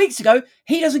couple of weeks ago,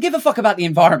 he doesn't give a fuck about the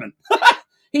environment.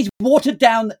 He's watered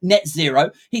down net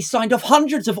zero. He's signed off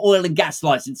hundreds of oil and gas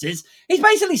licenses. He's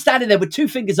basically standing there with two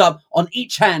fingers up on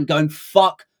each hand going,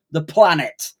 fuck the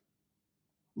planet.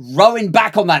 Rowing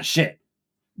back on that shit.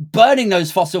 Burning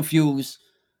those fossil fuels.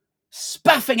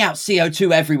 Spaffing out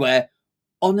CO2 everywhere.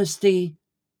 Honesty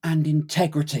and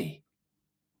integrity.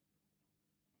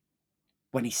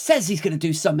 When he says he's going to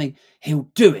do something, he'll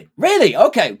do it. Really?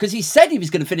 Okay, because he said he was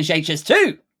going to finish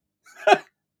HS2.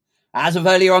 As of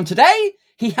earlier on today,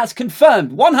 he has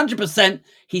confirmed 100%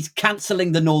 he's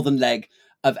cancelling the northern leg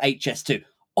of HS2.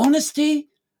 Honesty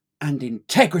and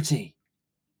integrity.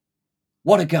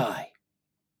 What a guy.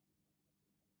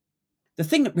 The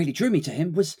thing that really drew me to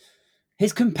him was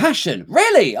his compassion.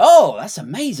 Really? Oh, that's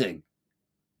amazing.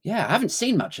 Yeah, I haven't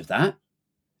seen much of that.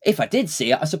 If I did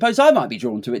see it, I suppose I might be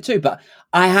drawn to it too, but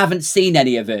I haven't seen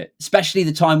any of it, especially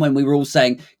the time when we were all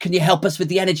saying, can you help us with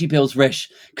the energy bills, Rish?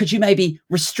 Could you maybe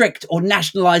restrict or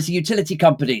nationalise the utility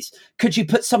companies? Could you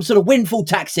put some sort of windfall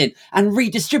tax in and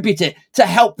redistribute it to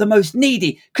help the most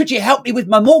needy? Could you help me with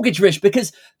my mortgage, Rish?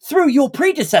 Because through your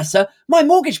predecessor, my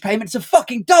mortgage payments have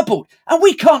fucking doubled and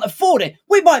we can't afford it.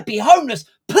 We might be homeless.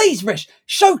 Please, Rish,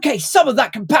 showcase some of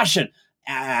that compassion.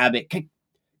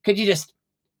 Could you just...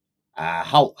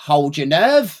 hold your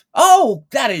nerve. Oh,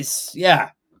 that is,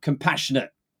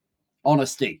 compassionate,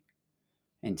 honesty,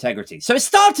 integrity. So it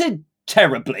started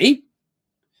terribly,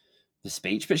 the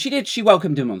speech, but she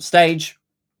welcomed him on stage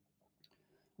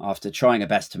after trying her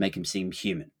best to make him seem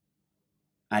human.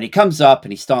 And he comes up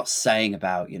and he starts saying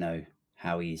about,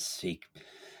 how he's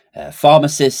a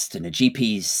pharmacist and a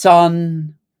GP's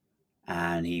son,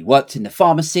 and he worked in the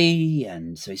pharmacy,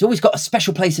 and so he's always got a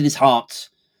special place in his heart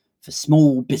for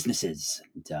small businesses,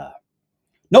 and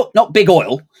not big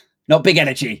oil, not big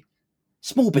energy,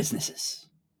 small businesses,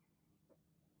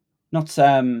 not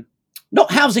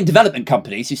housing development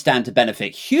companies who stand to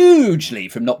benefit hugely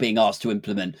from not being asked to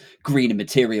implement greener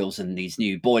materials and these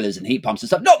new boilers and heat pumps and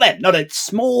stuff. Not them, not it.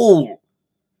 Small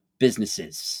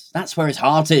businesses. That's where his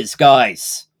heart is,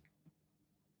 guys.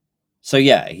 So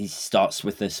yeah, he starts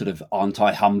with the sort of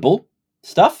anti-humble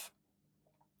stuff.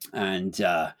 And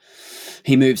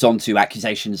he moves on to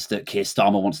accusations that Keir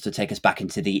Starmer wants to take us back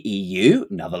into the EU.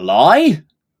 Another lie.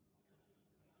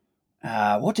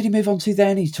 What did he move on to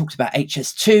then? He talked about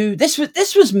HS2.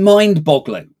 This was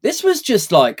mind-boggling. This was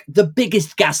just like the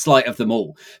biggest gaslight of them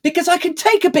all. Because I can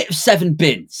take a bit of 7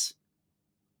 bins.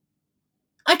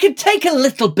 I can take a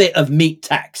little bit of meat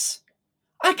tax.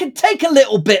 I can take a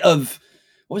little bit of...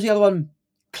 What was the other one?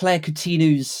 Claire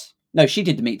Coutinho's... No, she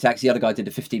did the meat tax. The other guy did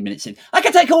the 15 minutes in. I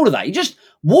can take all of that. You just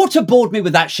waterboard me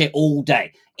with that shit all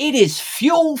day. It is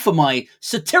fuel for my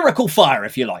satirical fire,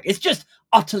 if you like. It's just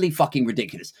utterly fucking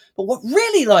ridiculous. But what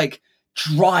really,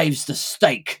 drives the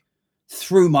stake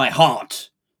through my heart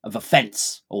of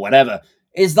offence or whatever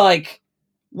is,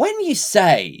 when you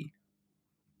say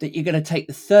that you're going to take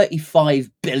the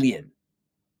 35 billion.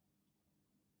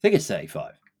 I think it's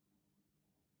 35.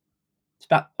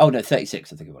 About,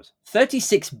 36, I think it was.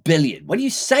 36 billion. When you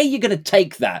say you're going to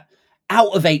take that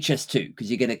out of HS2,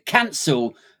 because you're going to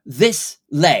cancel this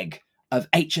leg of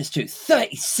HS2,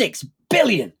 36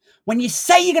 billion. When you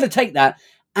say you're going to take that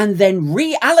and then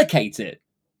reallocate it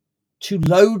to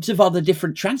loads of other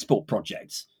different transport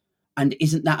projects, and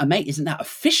isn't that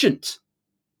efficient?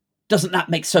 Doesn't that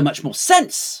make so much more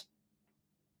sense?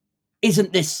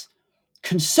 Isn't this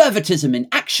conservatism in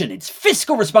action? It's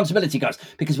fiscal responsibility, guys,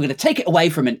 because we're going to take it away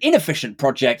from an inefficient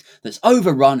project that's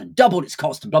overrun and doubled its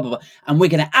cost and blah, blah, blah. And we're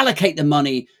going to allocate the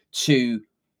money to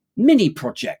mini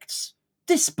projects,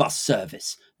 this bus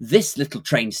service, this little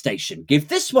train station, give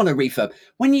this one a refurb.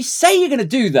 When you say you're going to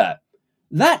do that,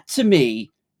 that to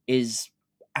me is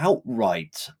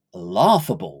outright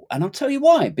laughable. And I'll tell you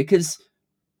why, because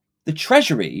the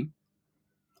Treasury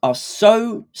are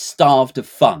so starved of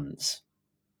funds.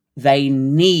 They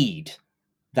need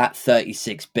that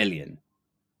 36 billion.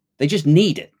 They just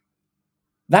need it.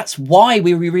 That's why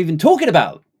we were even talking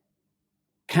about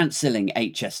cancelling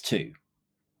HS2.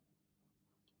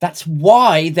 That's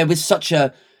why there was such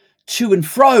a to and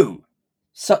fro,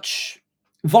 such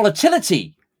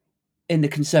volatility in the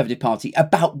Conservative Party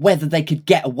about whether they could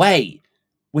get away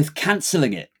with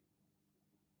cancelling it.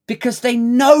 Because they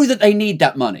know that they need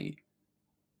that money.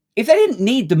 If they didn't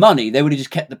need the money, they would have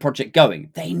just kept the project going.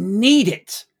 They need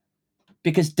it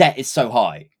because debt is so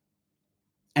high.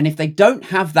 And if they don't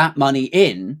have that money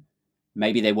in,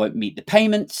 maybe they won't meet the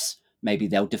payments. Maybe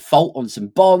they'll default on some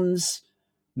bonds.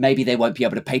 Maybe they won't be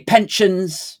able to pay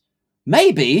pensions.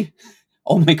 Maybe,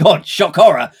 oh my God, shock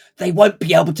horror, they won't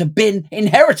be able to bin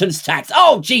inheritance tax.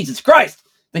 Oh, Jesus Christ,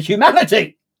 the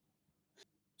humanity.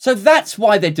 So that's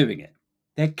why they're doing it.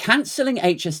 They're cancelling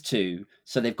HS2,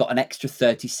 so they've got an extra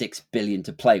 36 billion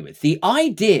to play with. The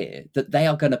idea that they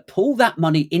are going to pull that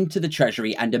money into the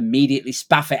Treasury and immediately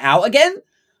spaff it out again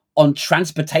on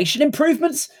transportation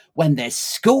improvements, when there's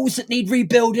schools that need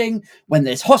rebuilding, when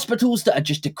there's hospitals that are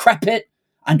just decrepit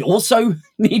and also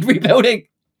need rebuilding.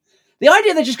 The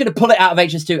idea they're just going to pull it out of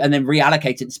HS2 and then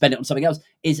reallocate it and spend it on something else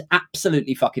is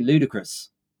absolutely fucking ludicrous.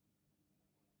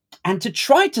 And to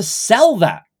try to sell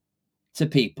that to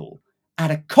people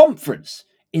at a conference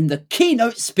in the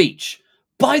keynote speech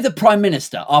by the Prime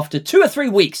Minister after 2 or 3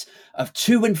 weeks of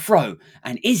to and fro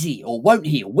and is he or won't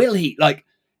he or will he,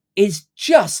 is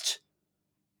just,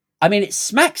 it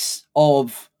smacks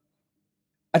of,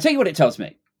 I tell you what it tells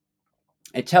me.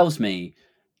 It tells me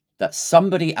that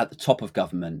somebody at the top of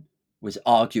government was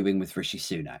arguing with Rishi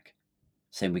Sunak,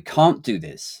 saying we can't do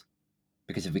this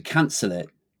because if we cancel it,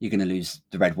 you're going to lose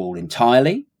the Red Wall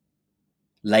entirely.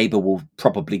 Labour will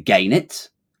probably gain it.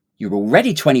 You're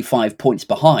already 25 points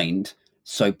behind.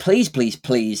 So please, please,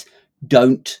 please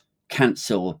don't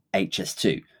cancel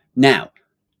HS2. Now,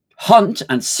 Hunt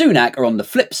and Sunak are on the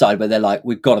flip side where they're like,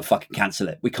 we've got to fucking cancel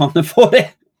it. We can't afford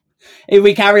it. If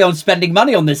we carry on spending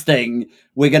money on this thing,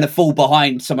 we're going to fall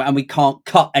behind somewhere and we can't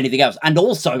cut anything else. And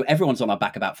also, everyone's on our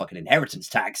back about fucking inheritance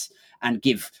tax and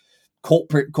give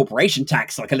corporation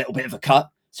tax like a little bit of a cut.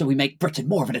 So we make Britain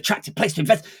more of an attractive place to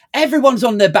invest. Everyone's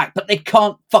on their back, but they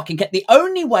can't fucking get... The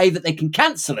only way that they can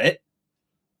cancel it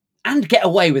and get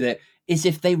away with it is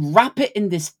if they wrap it in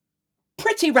this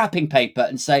pretty wrapping paper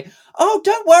and say, oh,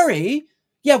 don't worry.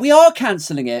 Yeah, we are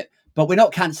cancelling it, but we're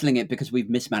not cancelling it because we've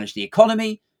mismanaged the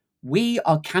economy. We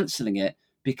are cancelling it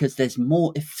because there's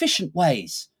more efficient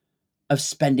ways of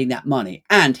spending that money.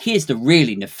 And here's the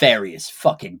really nefarious,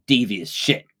 fucking devious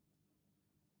shit.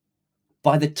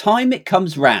 By the time it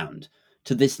comes round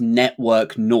to this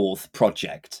Network North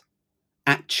project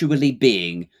actually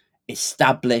being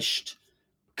established,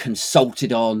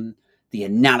 consulted on, the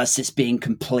analysis being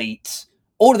complete,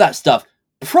 all of that stuff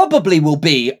probably will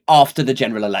be after the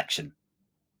general election.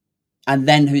 And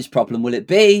then whose problem will it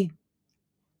be?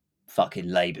 Fucking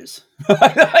Labour's.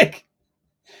 So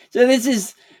this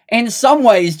is in some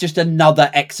ways just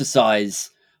another exercise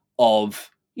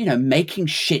of, making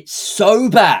shit so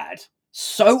bad,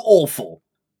 so awful,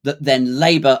 that then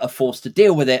Labour are forced to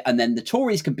deal with it, and then the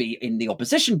Tories can be in the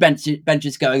opposition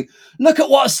benches going, look at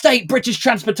what a state British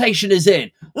transportation is in.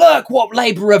 Look what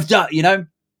Labour have done,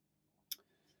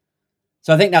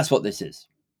 So I think that's what this is.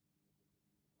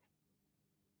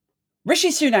 Rishi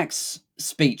Sunak's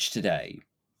speech today,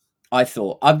 I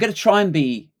thought, I'm going to try and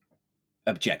be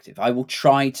objective. I will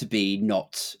try to be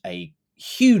not a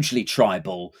hugely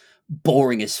tribal,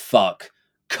 boring as fuck,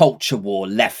 culture war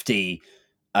lefty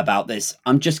about this.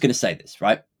 I'm just going to say this,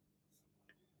 right?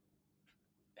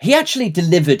 He actually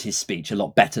delivered his speech a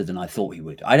lot better than I thought he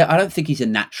would. I don't think he's a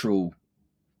natural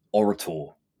orator.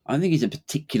 I don't think he's a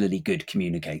particularly good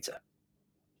communicator.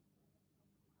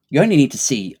 You only need to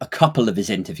see a couple of his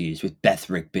interviews with Beth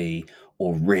Rigby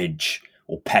or Ridge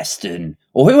or Peston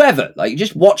or whoever. Like, you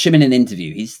just watch him in an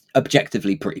interview. He's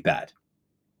objectively pretty bad.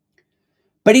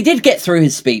 But he did get through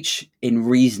his speech in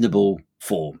reasonable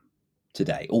form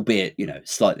today, albeit,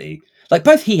 slightly, like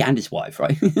both he and his wife,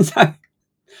 right? So,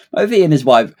 both he and his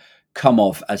wife come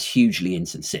off as hugely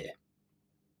insincere.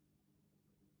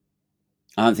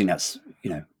 I don't think that's,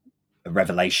 a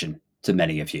revelation to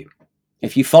many of you.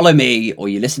 If you follow me or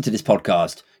you listen to this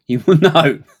podcast, you will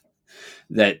know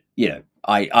that,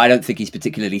 I don't think he's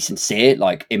particularly sincere,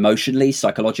 like emotionally,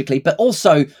 psychologically, but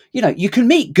also, you can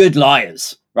meet good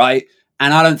liars, right?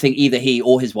 And I don't think either he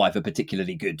or his wife are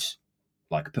particularly good,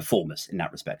 like, performers in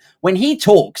that respect. When he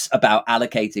talks about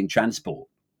allocating transport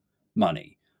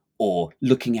money or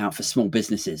looking out for small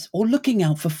businesses or looking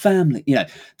out for family,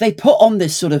 they put on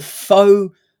this sort of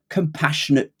faux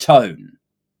compassionate tone.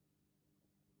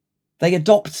 They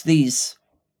adopt these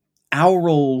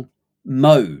aural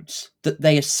modes that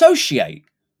they associate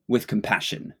with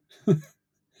compassion.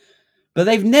 But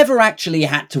they've never actually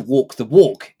had to walk the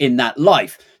walk in that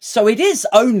life. So it is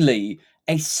only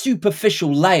a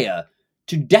superficial layer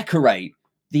to decorate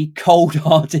the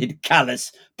cold-hearted,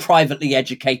 callous, privately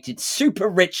educated, super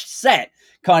rich set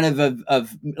kind of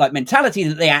like mentality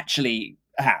that they actually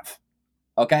have.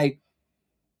 Okay?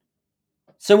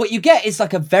 So what you get is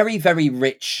like a very, very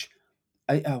rich...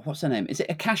 what's her name? Is it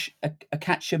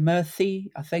Akasha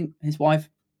Murthy, I think, his wife?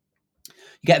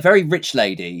 You get a very rich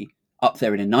lady up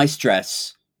there in a nice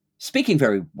dress, speaking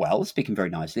very well, speaking very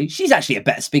nicely. She's actually a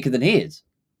better speaker than he is.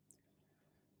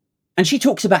 And she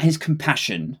talks about his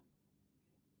compassion,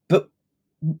 but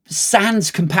sans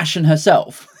compassion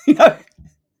herself.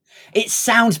 It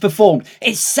sounds performed.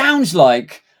 It sounds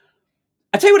like...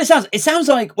 I tell you what it sounds. It sounds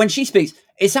like when she speaks,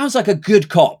 it sounds like a good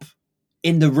cop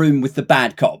in the room with the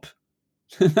bad cop.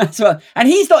 That's what, and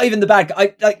he's not even the bad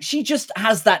guy. Like, she just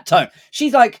has that tone.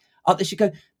 She's like, up there, she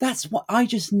goes, that's what I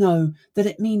just know that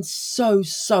it means so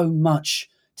much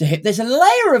to him. There's a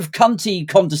layer of cunty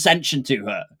condescension to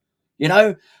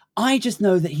her. I just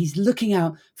know that he's looking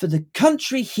out for the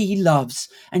country he loves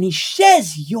and he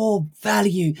shares your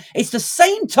value. It's the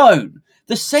same tone,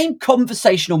 the same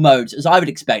conversational modes as I would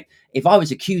expect if I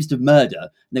was accused of murder and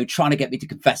they were trying to get me to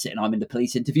confess it and I'm in the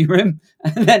police interview room.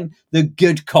 And then the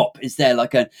good cop is there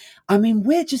like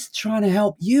we're just trying to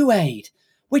help you, Aid.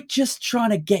 We're just trying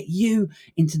to get you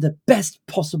into the best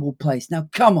possible place. Now,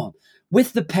 come on,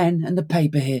 with the pen and the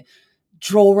paper here,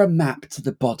 draw a map to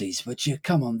the bodies, would you?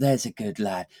 Come on, there's a good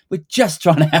lad. We're just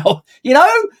trying to help. You know?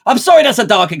 I'm sorry that's a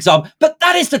dark example, but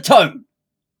that is the tone.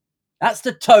 That's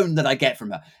the tone that I get from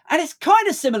her. And it's kind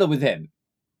of similar with him.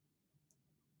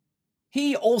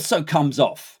 He also comes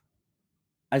off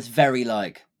as very,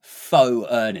 like, faux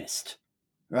earnest,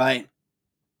 right?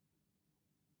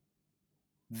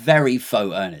 Very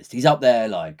faux earnest. He's up there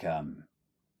like,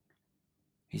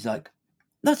 he's like,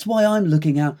 that's why I'm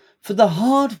looking out for the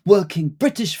hard-working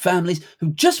British families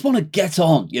who just want to get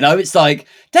on. You know, it's like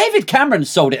David Cameron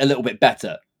sold it a little bit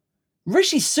better.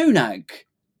 Rishi Sunak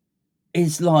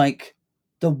is like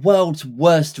the world's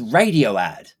worst radio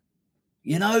ad.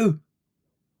 You know,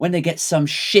 when they get some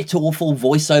shit-awful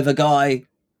voiceover guy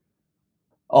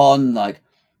on, like,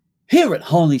 here at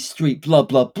Harley Street, blah,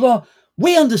 blah, blah,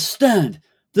 we understand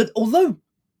that although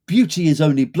beauty is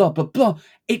only blah, blah, blah,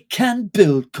 it can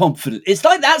build confidence. It's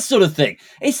like that sort of thing.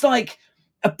 It's like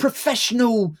a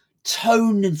professional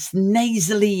tone and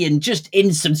nasally and just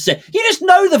insincere. You just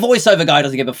know the voiceover guy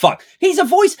doesn't give a fuck. He's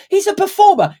a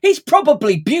performer. He's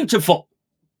probably beautiful.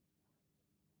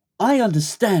 I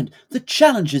understand the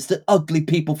challenges that ugly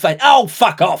people face. Oh,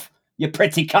 fuck off, you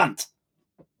pretty cunt.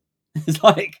 It's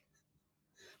like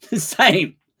the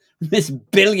same. This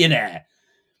billionaire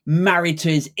married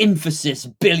to his emphasis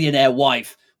billionaire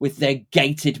wife with their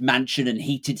gated mansion and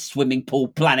heated swimming pool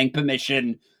planning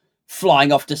permission,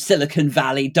 flying off to Silicon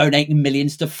Valley, donating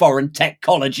millions to foreign tech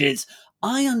colleges.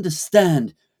 I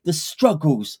understand the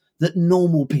struggles that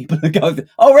normal people are going through.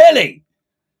 Oh, really?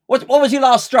 What was your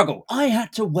last struggle? I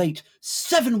had to wait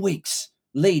 7 weeks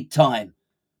lead time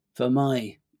for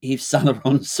my Yves Saint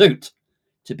Laurent suit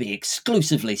to be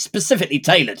exclusively, specifically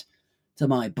tailored to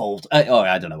my bald...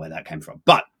 I don't know where that came from,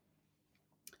 but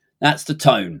that's the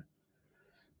tone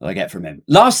that I get from him.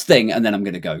 Last thing, and then I'm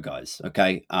going to go, guys,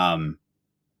 okay?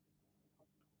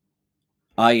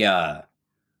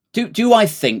 Do I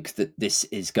think that this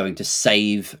is going to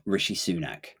save Rishi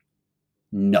Sunak?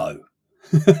 No.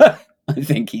 I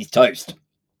think he's toast.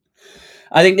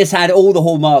 I think this had all the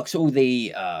hallmarks, all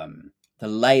the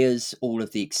layers, all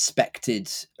of the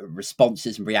expected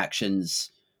responses and reactions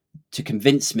to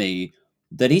convince me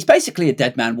that he's basically a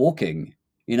dead man walking.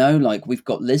 You know, like we've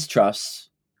got Liz Truss,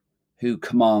 who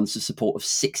commands the support of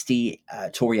 60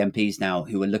 Tory MPs now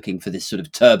who are looking for this sort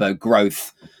of turbo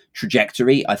growth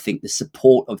trajectory. I think the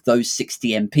support of those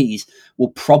 60 MPs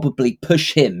will probably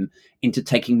push him into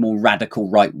taking more radical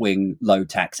right-wing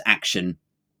low-tax action.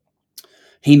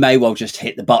 He may well just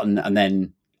hit the button and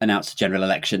then announce a general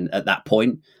election at that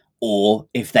point. Or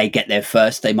if they get there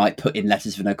first, they might put in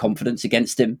letters of no confidence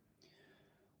against him.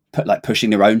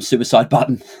 Pushing their own suicide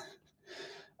button.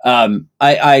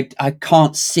 I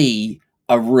can't see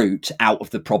a route out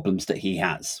of the problems that he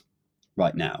has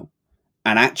right now.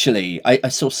 And actually, I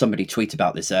saw somebody tweet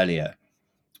about this earlier,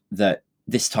 that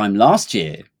this time last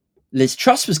year, Liz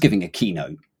Truss was giving a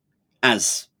keynote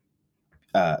as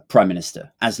Prime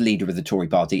Minister, as leader of the Tory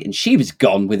party, and she was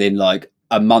gone within like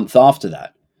a month after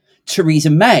that. Theresa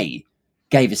May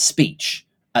gave a speech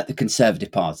at the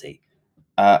Conservative Party,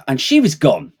 and she was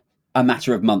gone a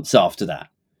matter of months after that.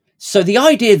 So the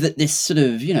idea that this sort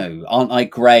of, you know, aren't I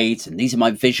great, and these are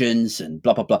my visions, and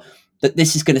blah, blah, blah, that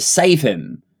this is going to save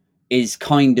him is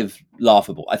kind of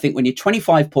laughable. I think when you're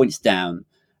 25 points down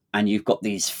and you've got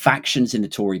these factions in the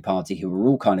Tory party who are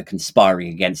all kind of conspiring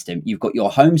against him, you've got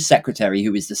your Home Secretary,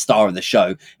 who is the star of the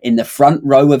show, in the front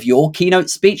row of your keynote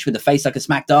speech with a face like a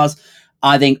smack dars.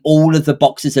 I think all of the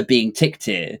boxes are being ticked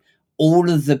here. All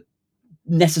of the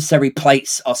necessary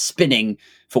plates are spinning,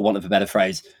 for want of a better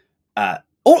phrase.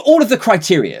 All of the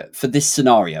criteria for this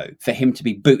scenario, for him to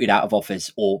be booted out of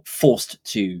office or forced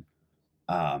to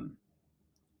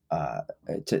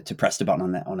press the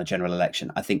button on a general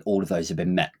election, I think all of those have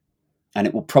been met. And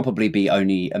it will probably be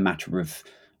only a matter of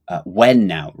when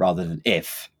now, rather than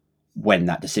if, when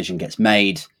that decision gets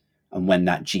made and when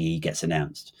that GE gets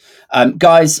announced.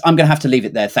 Guys, I'm going to have to leave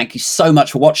it there. Thank you so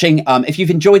much for watching. If you've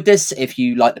enjoyed this, if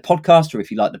you like the podcast, or if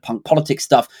you like the punk politics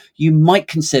stuff, you might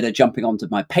consider jumping onto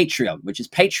my Patreon, which is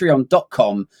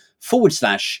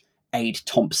patreon.com/Aid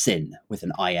Thompson with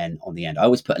an IN on the end. I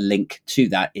always put a link to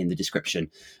that in the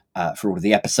description for all of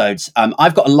the episodes.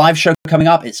 I've got a live show coming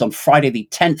up. It's on Friday the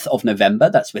 10th of November.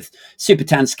 That's with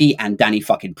Supertansky and Danny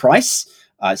fucking Price.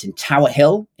 It's in Tower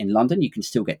Hill in London. You can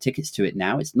still get tickets to it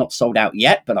now. It's not sold out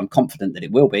yet, but I'm confident that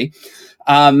it will be.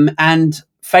 And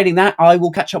failing that, I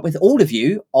will catch up with all of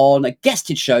you on a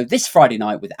guested show this Friday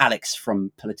night with Alex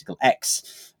from Political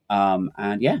X.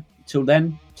 And yeah, until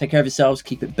then, take care of yourselves.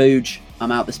 Keep it booge.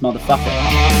 I'm out this motherfucker.